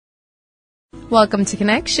Welcome to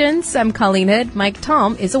Connections. I'm Colleen Hood. Mike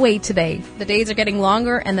Tom is away today. The days are getting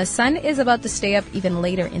longer and the sun is about to stay up even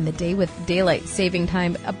later in the day with daylight saving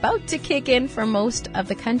time about to kick in for most of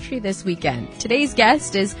the country this weekend. Today's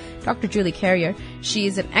guest is Dr. Julie Carrier. She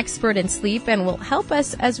is an expert in sleep and will help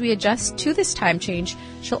us as we adjust to this time change.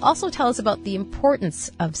 She'll also tell us about the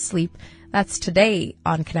importance of sleep. That's today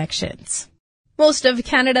on Connections. Most of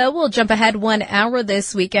Canada will jump ahead 1 hour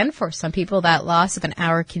this weekend. For some people, that loss of an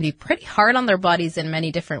hour can be pretty hard on their bodies in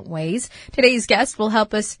many different ways. Today's guest will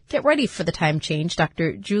help us get ready for the time change.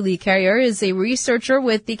 Dr. Julie Carrier is a researcher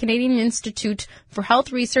with the Canadian Institute for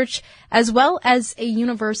Health Research, as well as a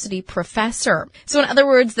university professor. So in other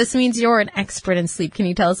words, this means you're an expert in sleep. Can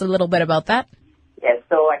you tell us a little bit about that? Yes,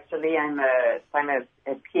 so actually I'm a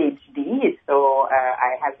PhD, so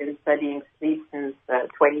I have been studying sleep since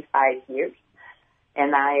 25 years.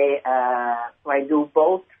 And I do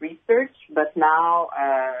both research, but now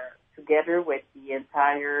together with the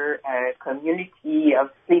entire community of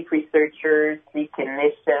sleep researchers, sleep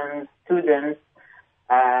clinicians, students,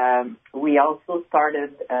 we also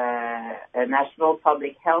started a national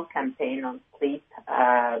public health campaign on sleep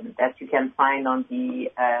that you can find on the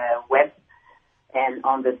web and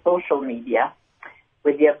on the social media,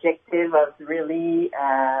 with the objective of really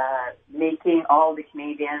making all the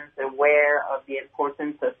Canadians aware of the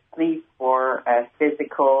importance of sleep for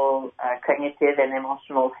physical, cognitive, and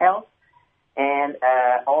emotional health, and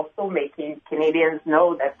also making Canadians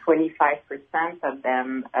know that 25% of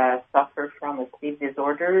them suffer from a sleep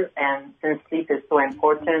disorder, and since sleep is so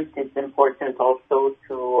important, it's important also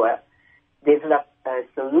to develop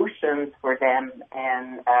solutions for them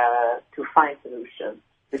and to find solutions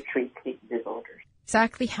to treat sleep disorders.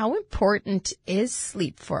 Exactly. How important is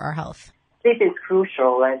sleep for our health? Sleep is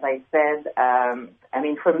crucial, as I said.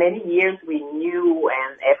 For many years we knew,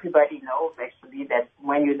 and everybody knows actually, that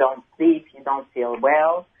when you don't sleep, you don't feel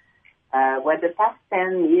well. What the past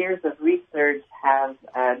 10 years of research have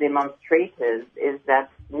demonstrated is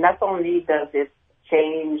that not only does it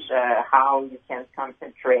change how you can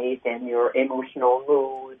concentrate and your emotional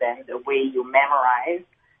mood and the way you memorize,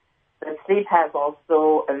 but sleep has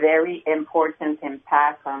also a very important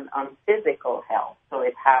impact on physical health. So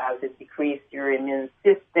it decreases your immune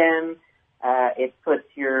system, it puts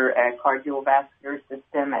your cardiovascular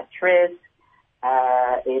system at risk,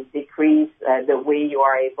 it decreases the way you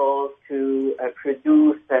are able to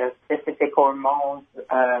produce specific hormones,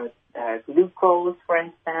 glucose, for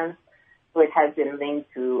instance. So it has been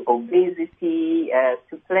linked to obesity,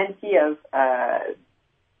 to plenty of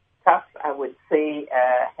tough, I would say,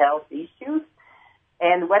 health issues.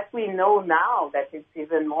 And what we know now that is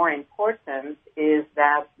even more important is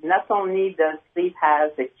that not only does sleep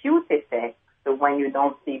have acute effects, so when you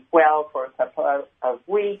don't sleep well for a couple of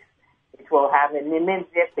weeks, it will have an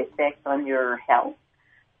immediate effect on your health.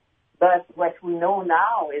 But what we know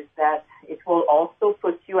now is that it will also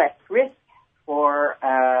put you at risk for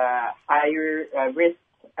higher risk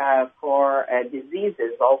for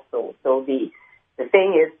diseases also. So the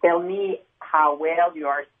thing is, tell me how well you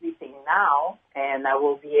are sleeping now, and I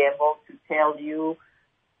will be able to tell you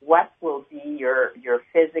what will be your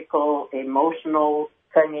physical, emotional,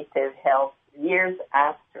 cognitive health years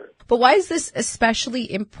after. But why is this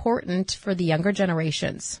especially important for the younger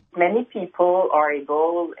generations? Many people are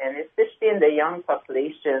able, and especially in the young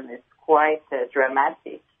population, it's quite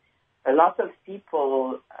dramatic. A lot of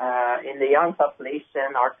people in the young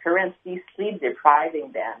population are currently sleep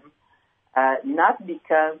depriving them. Not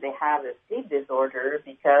because they have a sleep disorder,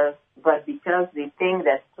 but because they think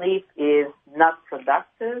that sleep is not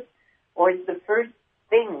productive, or it's the first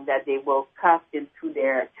thing that they will cut into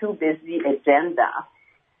their too busy agenda.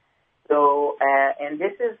 So, and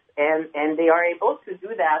they are able to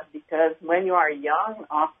do that because when you are young,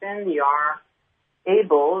 often you are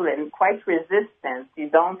able and quite resistant. You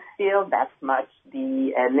don't feel that much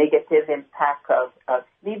the negative impact of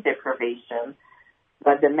sleep deprivation.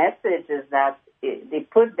 But the message is that they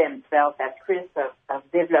put themselves at risk of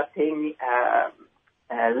developing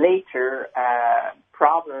later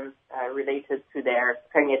problems related to their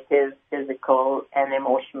cognitive, physical, and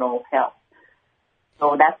emotional health.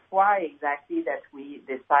 So that's why exactly that we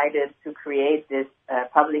decided to create this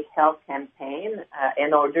public health campaign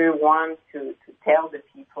in order, one, to tell the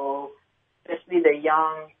people, especially the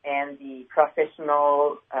young and the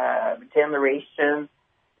professional generation,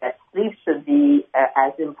 that sleep should be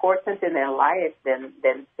as important in their life than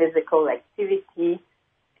physical activity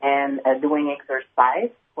and doing exercise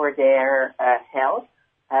for their health,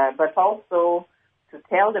 but also to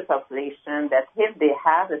tell the population that if they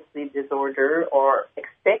have a sleep disorder or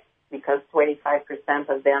expect, because 25%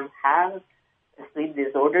 of them have a sleep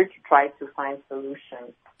disorder to try to find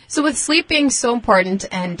solutions. So with sleep being so important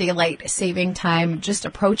and daylight saving time just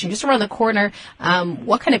approaching, just around the corner,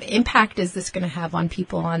 what kind of impact is this going to have on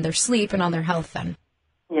people, on their sleep and on their health then?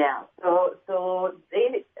 Yeah, so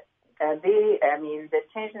the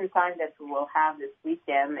change in time that we will have this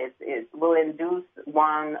weekend is will induce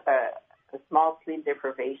a small sleep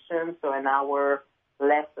deprivation, so an hour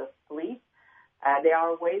less of sleep. There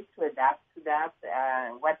are ways to adapt to that.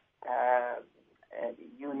 What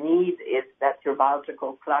you need is that your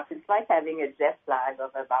biological clock, it's like having a jet lag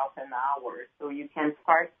of about an hour. So you can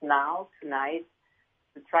start now, tonight,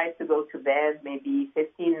 to try to go to bed maybe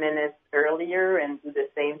 15 minutes earlier and do the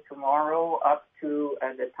same tomorrow up to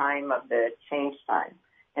the time of the change time.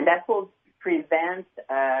 And that will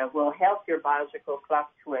will help your biological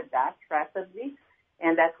clock to adapt rapidly,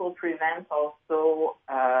 and that will prevent also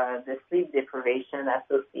the sleep deprivation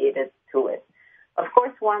associated to it. Of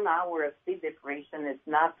course, 1 hour of sleep deprivation is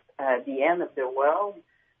not the end of the world,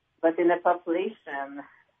 but in a population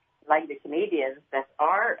like the Canadians that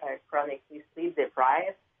are chronically sleep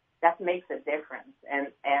deprived, that makes a difference.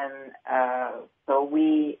 So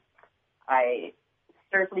I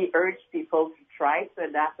certainly urge people to try to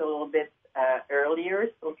adapt a little bit earlier,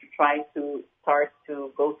 so to try to start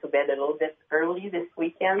to go to bed a little bit early this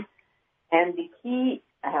weekend. And the key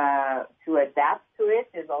to adapt to it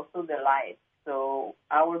is also the light. So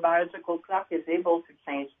our biological clock is able to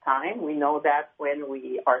change time. We know that when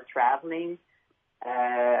we are traveling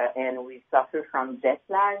and we suffer from jet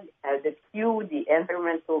lag, the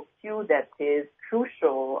environmental cue that is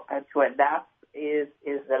crucial to adapt is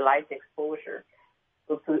the light exposure.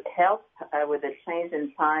 So to help with the change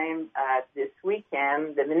in time this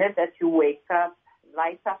weekend, the minute that you wake up,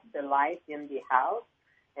 light up the light in the house,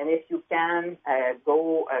 and if you can,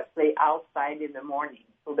 go play outside in the morning.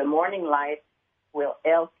 So the morning light will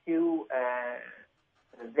help you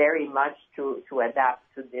very much to adapt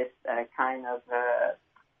to this kind of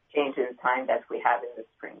change in time that we have in the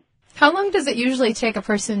spring. How long does it usually take a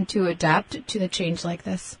person to adapt to the change like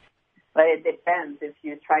this? But it depends if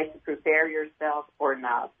you try to prepare yourself or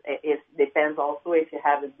not. It depends also if you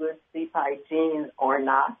have a good sleep hygiene or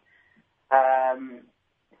not.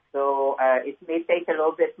 So it may take a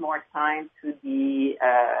little bit more time to the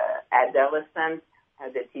adolescents,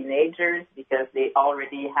 the teenagers, because they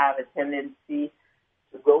already have a tendency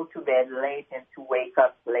to go to bed late and to wake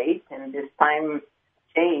up late. And this time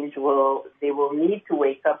change they will need to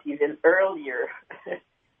wake up even earlier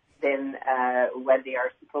than what they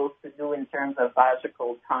are supposed to do in terms of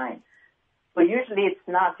biological time. So usually it's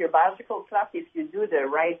not your biological clock. If you do the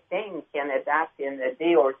right thing, can adapt in a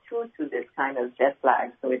day or two to this kind of jet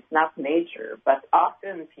lag. So it's not major, but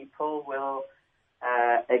often people will,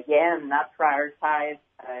 again, not prioritize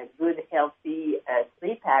good, healthy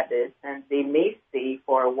sleep habits, and they may stay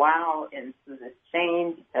for a while into this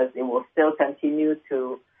change because they will still continue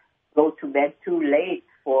to go to bed too late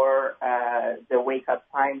for the wake-up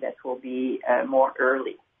time that will be more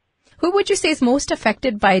early. Who would you say is most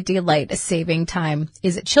affected by daylight saving time?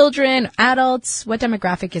 Is it children, adults? What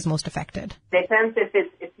demographic is most affected? Depends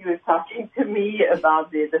if you're talking to me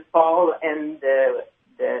about the fall and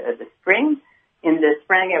the spring. In the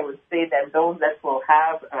spring, I would say that those that will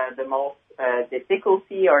have the most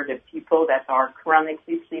difficulty are the people that are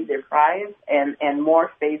chronically sleep deprived and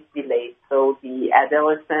more phase delayed. So the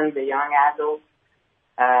adolescents, the young adults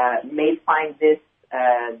may find this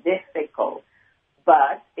difficult.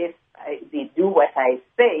 But if they do what I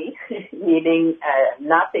say, meaning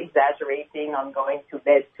not exaggerating on going to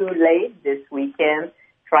bed too late this weekend,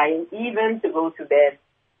 trying even to go to bed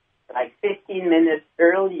like 15 minutes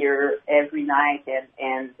earlier every night,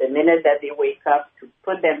 and the minute that they wake up to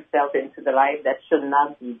put themselves into the light, that should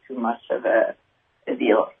not be too much of a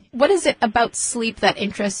deal. What is it about sleep that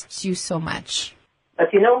interests you so much?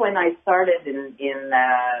 But when I started in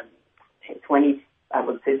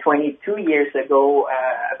 22 years ago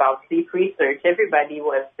about sleep research, everybody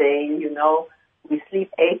was saying, we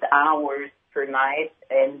sleep 8 hours per night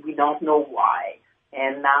and we don't know why.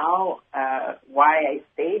 And now why I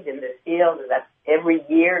stayed in the field is that every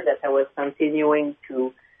year that I was continuing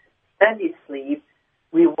to study sleep,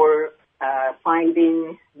 we were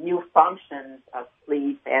finding new functions of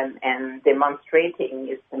sleep and demonstrating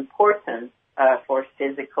its importance for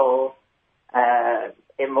physical,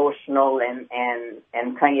 emotional,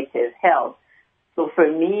 and cognitive health. So for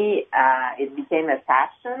me, it became a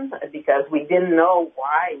passion because we didn't know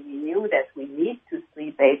why. We knew that we need to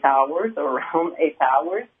sleep 8 hours, or around 8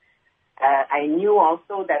 hours. I knew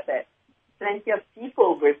also that plenty of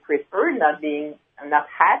people would prefer not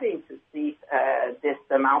having to sleep this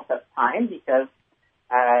amount of time because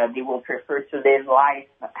They will prefer to live life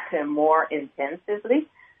more intensively.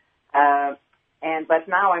 But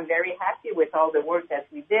now I'm very happy with all the work that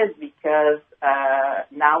we did because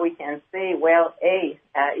now we can say, well,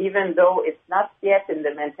 even though it's not yet in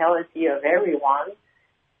the mentality of everyone,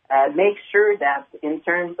 make sure that in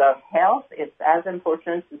terms of health, it's as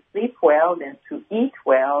important to sleep well than to eat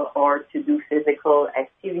well or to do physical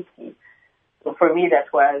activity. So for me,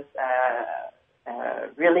 that was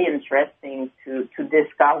really interesting to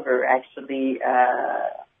discover. Actually,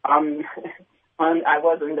 I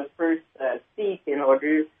was in the first seat in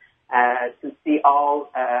order to see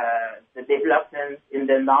all the developments in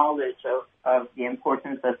the knowledge of the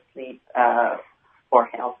importance of sleep for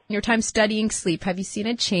health. In your time studying sleep, have you seen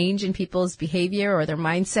a change in people's behavior or their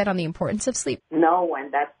mindset on the importance of sleep? No,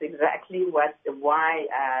 and that's exactly why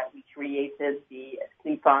we created the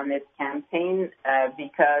Sleep On It campaign,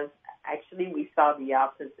 because actually we saw the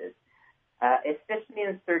opposite. Especially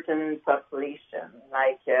in certain populations,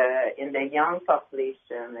 like in the young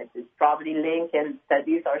population, it is probably linked, and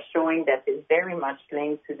studies are showing that it's very much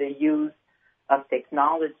linked to the use of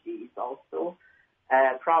technologies also,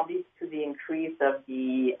 probably to the increase of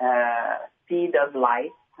the speed of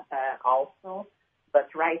life also. But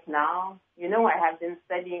right now, I have been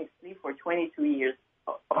studying sleep for 22 years,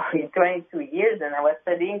 and I was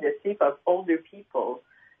studying the sleep of older people.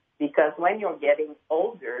 Because when you're getting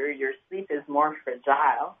older, your sleep is more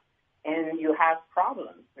fragile, and you have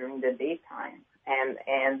problems during the daytime.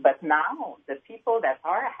 But now the people that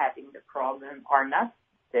are having the problem are not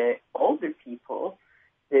the older people.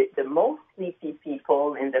 The most sleepy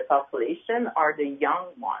people in the population are the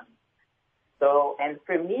young ones. So, and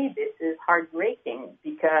for me, this is heartbreaking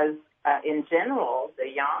because in general, the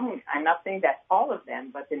young, I'm not saying that all of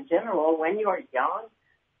them, but in general, when you are young,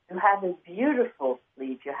 you have a beautiful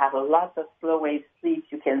sleep. You have a lot of slow wave sleep.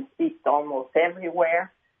 You can sleep almost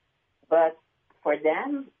everywhere. But for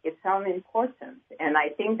them, it's unimportant. And I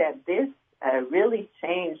think that this really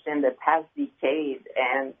changed in the past decade.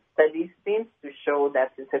 And studies seem to show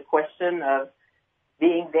that it's a question of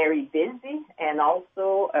being very busy and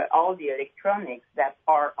also all the electronics that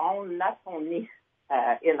are on not only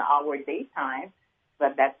in our daytime,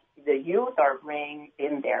 but that the youth are bringing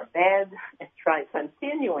in their bed and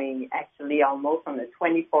continuing actually almost on a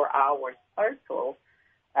 24-hour cycle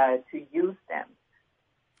to use them.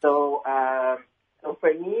 So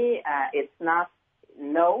for me, it's not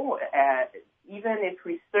even if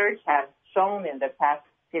research has shown in the past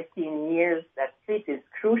 15 years that sleep is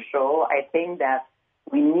crucial, I think that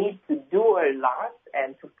we need to do a lot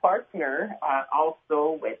and to partner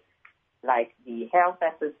also with like the health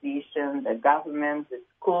association, the government, the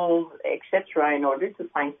schools, etc., in order to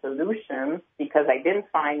find solutions, because I didn't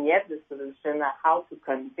find yet the solution of how to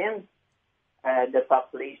convince the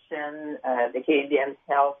population, the Canadian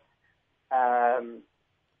health,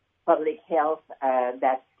 public health,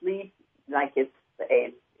 that sleep, like it's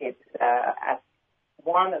at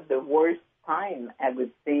one of the worst time, I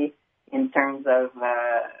would say, in terms of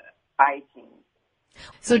hygiene.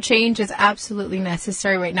 So change is absolutely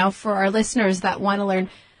necessary right now for our listeners that want to learn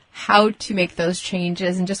how to make those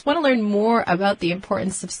changes and just want to learn more about the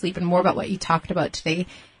importance of sleep and more about what you talked about today.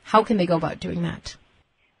 How can they go about doing that?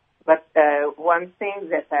 But one thing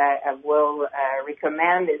that I will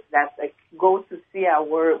recommend is that go to see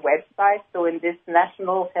our website. So in this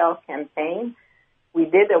National Health Campaign, we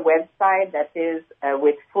did a website that is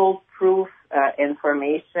with full-proof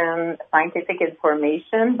information, scientific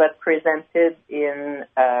information, but presented in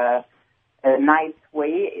a nice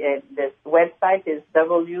way. This website is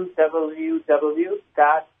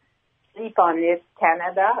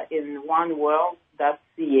www.sleeponitcanada in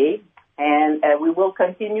oneword.ca, and we will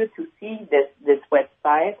continue to see this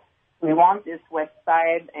website. We want this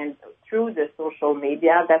website and through the social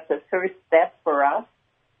media. That's the first step for us.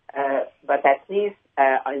 But at least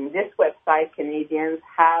on this website, Canadians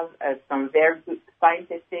have some very good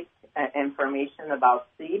scientific information about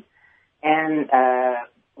sleep. And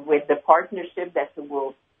with the partnership that we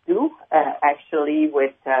will do, actually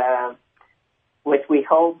with we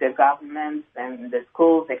hope the governments and the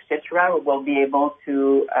schools, etc., will be able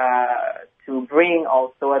to bring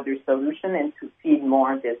also other solutions and to feed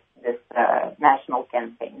more this national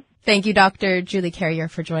campaign. Thank you, Dr. Julie Carrier,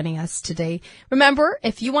 for joining us today. Remember,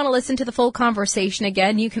 if you want to listen to the full conversation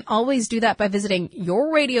again, you can always do that by visiting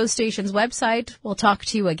your radio station's website. We'll talk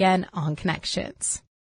to you again on Connections.